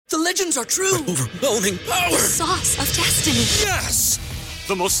The legends are true. Overwhelming power. Sauce of destiny. Yes!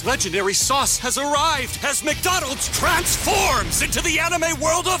 The most legendary sauce has arrived as McDonald's transforms into the anime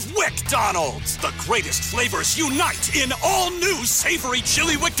world of WickDonald's. The greatest flavors unite in all new savory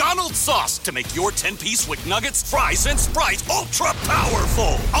chili McDonald's sauce to make your 10-piece Wick Nuggets, fries, and Sprite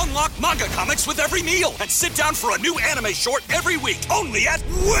ultra-powerful. Unlock manga comics with every meal and sit down for a new anime short every week only at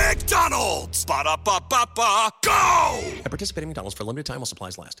WickDonald's. Ba-da-ba-ba-ba, go! At participating McDonald's for a limited time while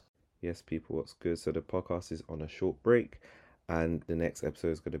supplies last. Yes, people, what's good? So the podcast is on a short break, and the next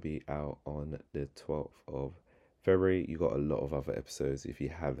episode is going to be out on the 12th of February. You got a lot of other episodes if you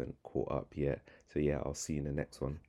haven't caught up yet. So yeah, I'll see you in the next one.